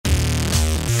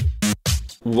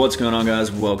What's going on,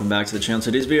 guys? Welcome back to the channel.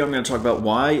 Today's video I'm going to talk about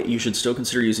why you should still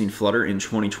consider using Flutter in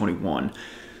 2021.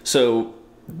 So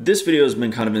this video has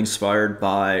been kind of inspired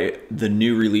by the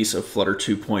new release of Flutter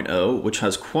 2.0, which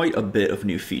has quite a bit of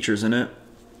new features in it.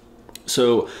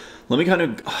 So let me kind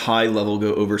of high level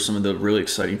go over some of the really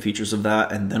exciting features of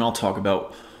that, and then I'll talk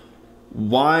about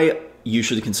why you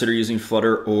should consider using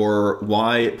Flutter or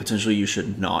why potentially you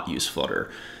should not use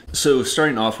Flutter. So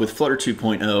starting off with Flutter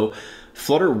 2.0,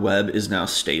 Flutter Web is now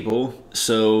stable.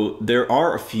 So there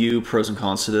are a few pros and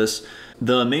cons to this.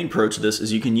 The main pro to this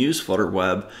is you can use Flutter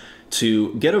Web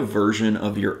to get a version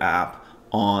of your app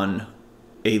on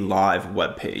a live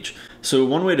web page. So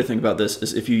one way to think about this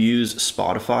is if you use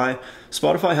Spotify.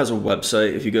 Spotify has a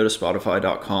website. If you go to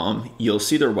spotify.com, you'll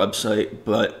see their website,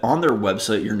 but on their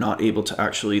website, you're not able to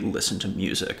actually listen to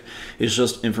music. It's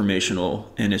just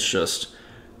informational, and it's just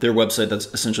their website that's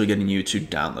essentially getting you to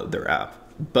download their app.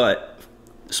 But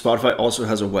Spotify also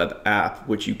has a web app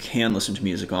which you can listen to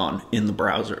music on in the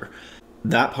browser.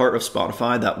 That part of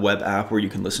Spotify, that web app where you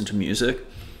can listen to music,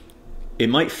 it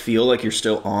might feel like you're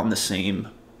still on the same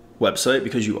website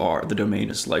because you are. The domain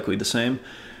is likely the same,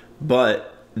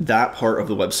 but that part of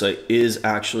the website is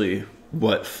actually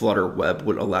what Flutter Web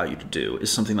would allow you to do, is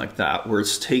something like that, where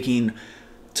it's taking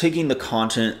the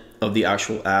content of the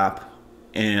actual app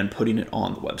and putting it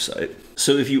on the website.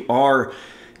 So if you are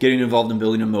getting involved in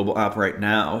building a mobile app right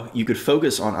now, you could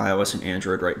focus on iOS and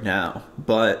Android right now,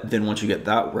 but then once you get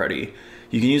that ready,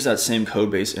 you can use that same code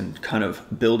base and kind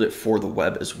of build it for the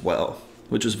web as well,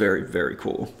 which is very, very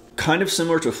cool. Kind of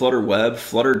similar to Flutter Web,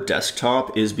 Flutter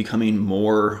Desktop is becoming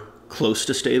more close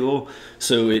to stable.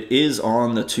 So it is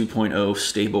on the 2.0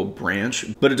 stable branch,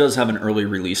 but it does have an early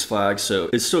release flag. So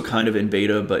it's still kind of in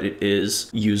beta, but it is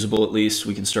usable at least.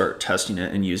 We can start testing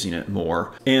it and using it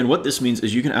more. And what this means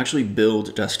is you can actually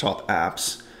build desktop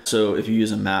apps. So if you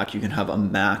use a Mac, you can have a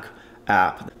Mac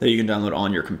app that you can download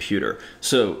on your computer.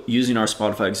 So using our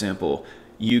Spotify example,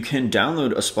 you can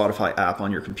download a Spotify app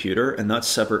on your computer, and that's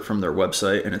separate from their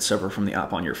website, and it's separate from the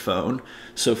app on your phone.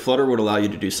 So Flutter would allow you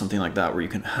to do something like that, where you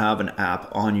can have an app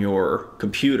on your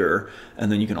computer,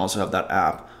 and then you can also have that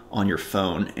app on your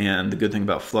phone. And the good thing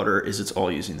about Flutter is it's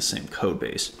all using the same code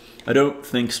base. I don't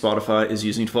think Spotify is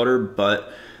using Flutter,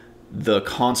 but the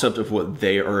concept of what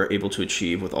they are able to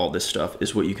achieve with all this stuff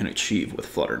is what you can achieve with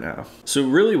Flutter now. So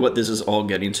really what this is all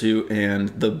getting to, and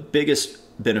the biggest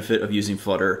benefit of using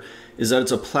Flutter, is that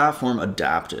it's a platform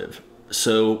adaptive.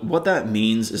 So what that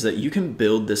means is that you can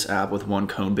build this app with one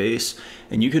code base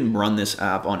and you can run this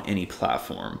app on any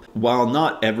platform. While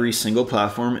not every single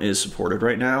platform is supported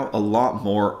right now, a lot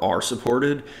more are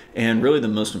supported, and really the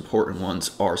most important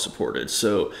ones are supported.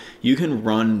 So you can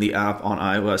run the app on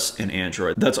iOS and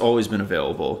Android. That's always been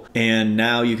available. And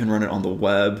now you can run it on the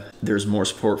web. There's more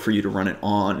support for you to run it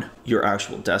on your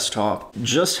actual desktop.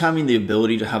 Just having the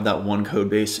ability to have that one code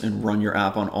base and run your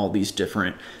app on all these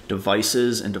different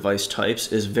devices and device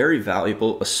types is very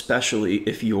valuable, especially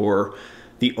if you're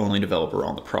the only developer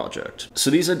on the project.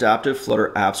 So these adaptive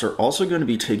Flutter apps are also going to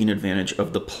be taking advantage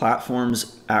of the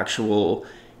platform's actual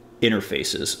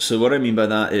interfaces. So what I mean by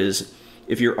that is,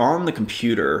 if you're on the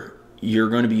computer, you're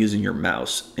going to be using your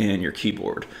mouse and your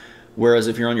keyboard. Whereas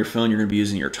if you're on your phone, you're going to be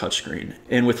using your touchscreen.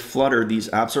 And with Flutter, these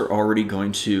apps are already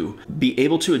going to be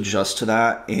able to adjust to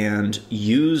that and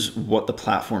use what the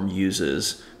platform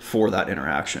uses for that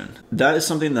interaction. That is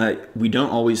something that we don't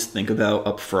always think about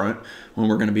up front when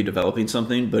we're going to be developing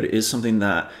something, but it is something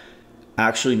that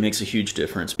actually makes a huge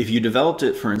difference. If you developed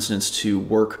it, for instance, to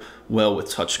work well with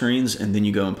touchscreens, and then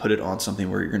you go and put it on something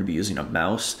where you're going to be using a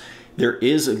mouse, there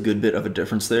is a good bit of a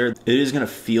difference there. It is going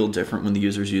to feel different when the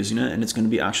user's using it, and it's going to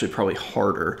be actually probably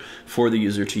harder for the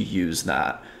user to use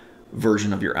that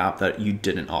version of your app that you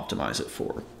didn't optimize it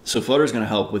for. So Flutter is going to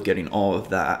help with getting all of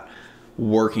that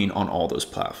working on all those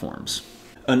platforms.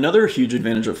 Another huge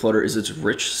advantage of Flutter is its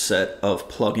rich set of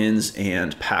plugins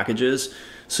and packages.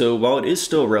 So while it is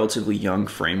still a relatively young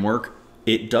framework,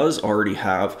 it does already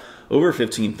have over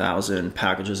 15,000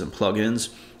 packages and plugins.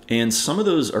 And some of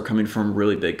those are coming from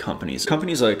really big companies.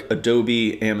 Companies like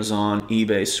Adobe, Amazon,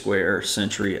 eBay, Square,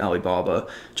 Century, Alibaba,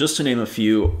 just to name a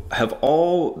few, have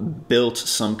all built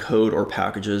some code or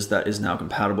packages that is now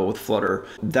compatible with Flutter.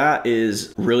 That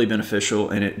is really beneficial,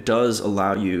 and it does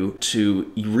allow you to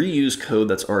reuse code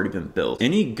that's already been built.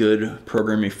 Any good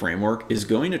programming framework is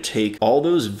going to take all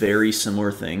those very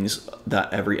similar things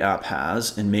that every app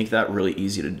has and make that really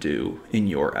easy to do in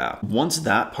your app. Once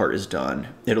that part is done,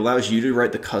 it allows you to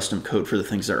write the custom code for the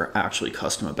things that are actually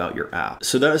custom about your app.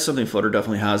 So that is something Flutter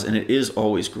definitely has, and it is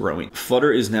always growing.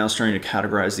 Flutter is now starting to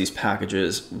categorize these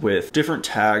packages with different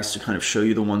tags to kind of show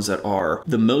you the ones that are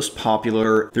the most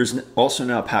popular. There's also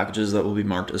now packages that will be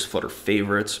marked as Flutter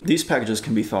favorites. These packages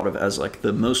can be thought of as like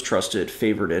the most trusted,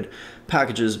 favorited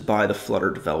packages by the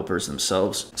Flutter developers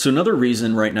themselves. So another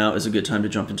reason right now is a good time to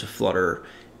jump into Flutter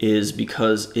is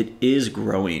because it is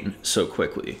growing so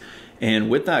quickly. And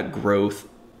with that growth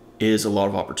is a lot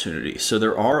of opportunity. So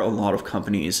there are a lot of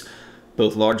companies,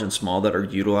 both large and small, that are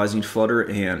utilizing Flutter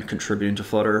and contributing to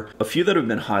Flutter. A few that have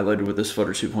been highlighted with this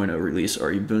Flutter 2.0 release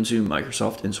are Ubuntu,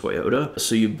 Microsoft, and Toyota.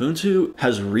 So Ubuntu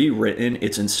has rewritten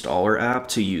its installer app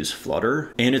to use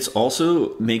Flutter, and it's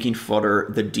also making Flutter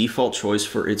the default choice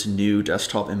for its new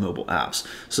desktop and mobile apps.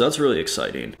 So that's really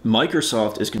exciting.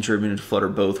 Microsoft is contributing to Flutter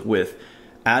both with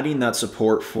adding that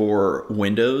support for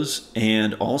Windows,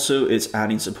 and also it's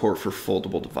adding support for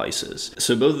foldable devices.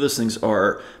 So both of those things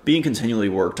are being continually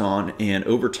worked on, and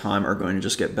over time are going to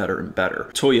just get better and better.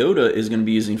 Toyota is going to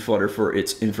be using Flutter for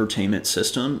its infotainment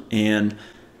system, and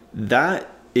that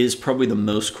is probably the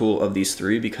most cool of these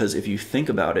three, because if you think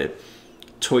about it,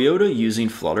 Toyota using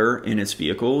Flutter in its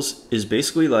vehicles is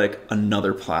basically like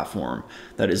another platform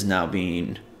that is now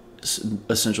being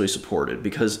essentially supported.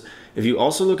 Because if you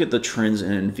also look at the trends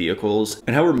in vehicles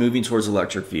and how we're moving towards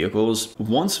electric vehicles,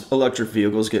 once electric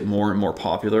vehicles get more and more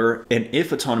popular, and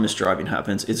if autonomous driving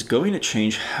happens, it's going to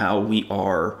change how we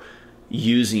are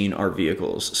using our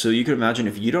vehicles. So you can imagine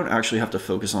if you don't actually have to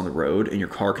focus on the road and your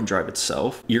car can drive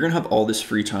itself, you're gonna have all this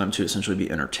free time to essentially be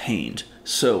entertained.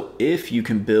 So if you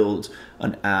can build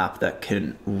an app that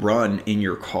can run in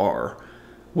your car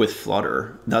with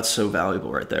Flutter, that's so valuable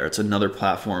right there. It's another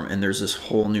platform, and there's this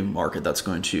whole new market that's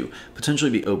going to potentially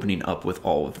be opening up with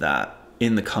all of that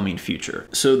in the coming future.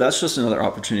 So that's just another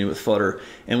opportunity with Flutter.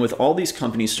 And with all these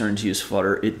companies starting to use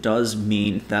Flutter, it does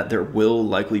mean that there will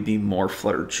likely be more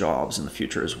Flutter jobs in the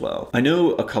future as well. I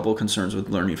know a couple concerns with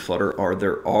learning Flutter are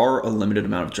there are a limited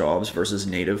amount of jobs versus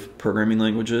native programming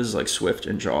languages like Swift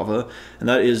and Java, and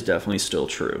that is definitely still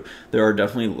true. There are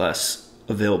definitely less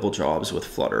available jobs with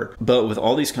Flutter. But with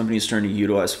all these companies starting to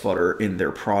utilize Flutter in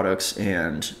their products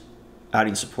and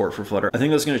adding support for Flutter, I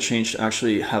think that's going to change to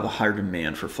actually have a higher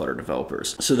demand for Flutter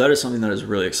developers. So that is something that is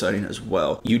really exciting as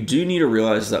well. You do need to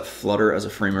realize that Flutter as a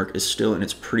framework is still in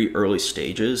its pretty early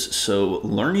stages. So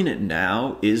learning it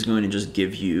now is going to just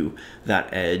give you that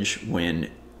edge when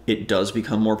it does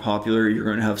become more popular. You're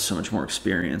going to have so much more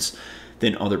experience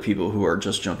than other people who are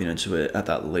just jumping into it at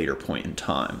that later point in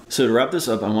time. So to wrap this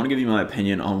up, I want to give you my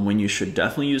opinion on when you should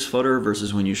definitely use Flutter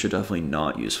versus when you should definitely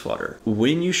not use Flutter.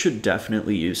 When you should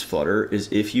definitely use Flutter is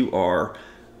if you are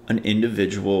an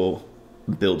individual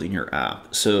building your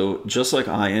app. So just like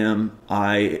I am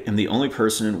the only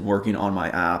person working on my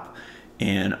app,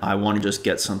 and I want to just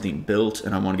get something built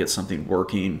and I want to get something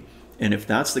working. And if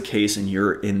that's the case and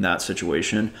you're in that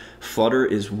situation, Flutter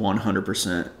is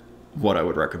 100% what I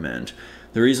would recommend.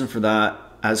 The reason for that,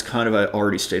 as kind of I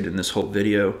already stated in this whole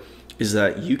video, is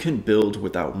that you can build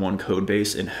with that one code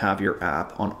base and have your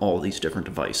app on all these different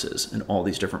devices and all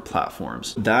these different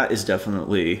platforms. That is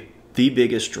definitely the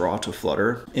biggest draw to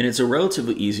Flutter, and it's a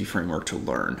relatively easy framework to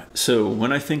learn. So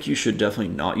when I think you should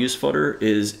definitely not use Flutter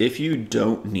is if you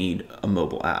don't need a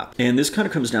mobile app. And this kind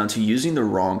of comes down to using the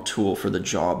wrong tool for the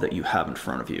job that you have in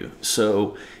front of you.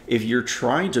 So if you're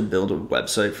trying to build a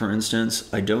website, for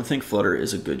instance, I don't think Flutter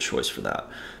is a good choice for that,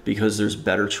 because there's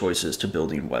better choices to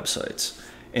building websites.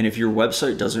 And if your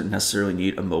website doesn't necessarily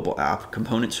need a mobile app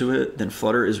component to it, then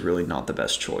Flutter is really not the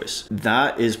best choice.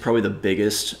 That is probably the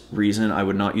biggest reason I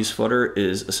would not use Flutter,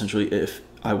 is essentially if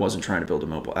I wasn't trying to build a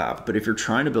mobile app. But if you're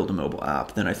trying to build a mobile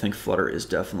app, then I think Flutter is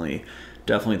definitely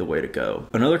the way to go.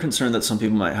 Another concern that some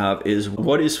people might have is,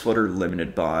 what is Flutter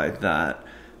limited by that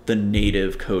the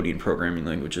native coding programming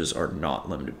languages are not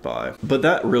limited by? But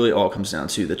that really all comes down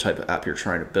to the type of app you're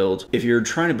trying to build. If you're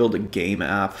trying to build a game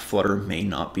app, Flutter may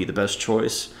not be the best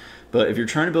choice. But if you're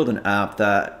trying to build an app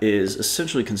that is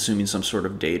essentially consuming some sort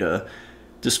of data,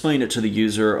 displaying it to the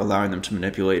user, allowing them to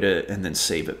manipulate it, and then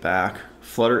save it back,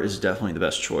 Flutter is definitely the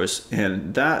best choice.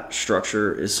 And that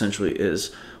structure essentially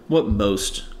is what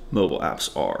most mobile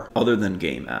apps are, other than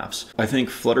game apps. I think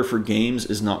Flutter for games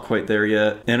is not quite there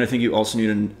yet. And I think you also need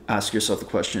to ask yourself the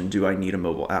question, do I need a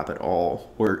mobile app at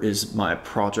all? Or is my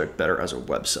project better as a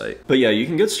website? But yeah, you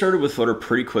can get started with Flutter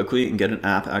pretty quickly and get an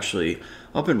app actually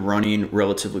up and running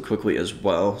relatively quickly as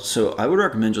well. So I would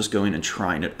recommend just going and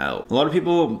trying it out. A lot of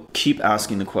people keep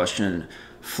asking the question,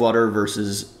 Flutter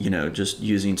versus, just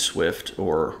using Swift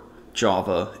or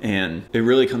Java, and it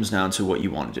really comes down to what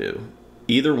you want to do.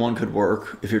 Either one could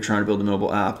work if you're trying to build a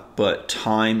mobile app, but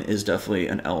time is definitely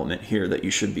an element here that you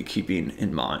should be keeping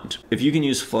in mind. If you can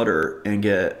use Flutter and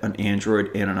get an Android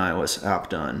and an iOS app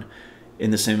done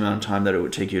in the same amount of time that it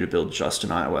would take you to build just an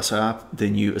iOS app,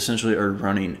 then you essentially are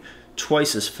running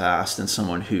twice as fast than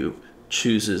someone who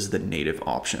chooses the native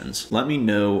options. Let me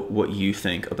know what you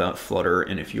think about Flutter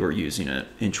and if you're using it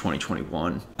in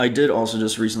 2021. I did also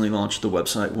just recently launch the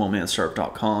website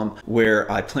wellmanstartup.com, where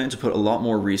I plan to put a lot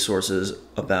more resources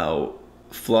about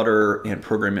Flutter and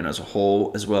programming as a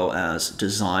whole, as well as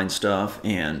design stuff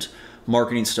and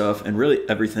marketing stuff, and really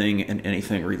everything and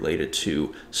anything related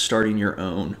to starting your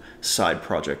own side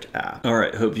project app. All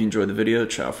right, hope you enjoyed the video.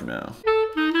 Ciao for now.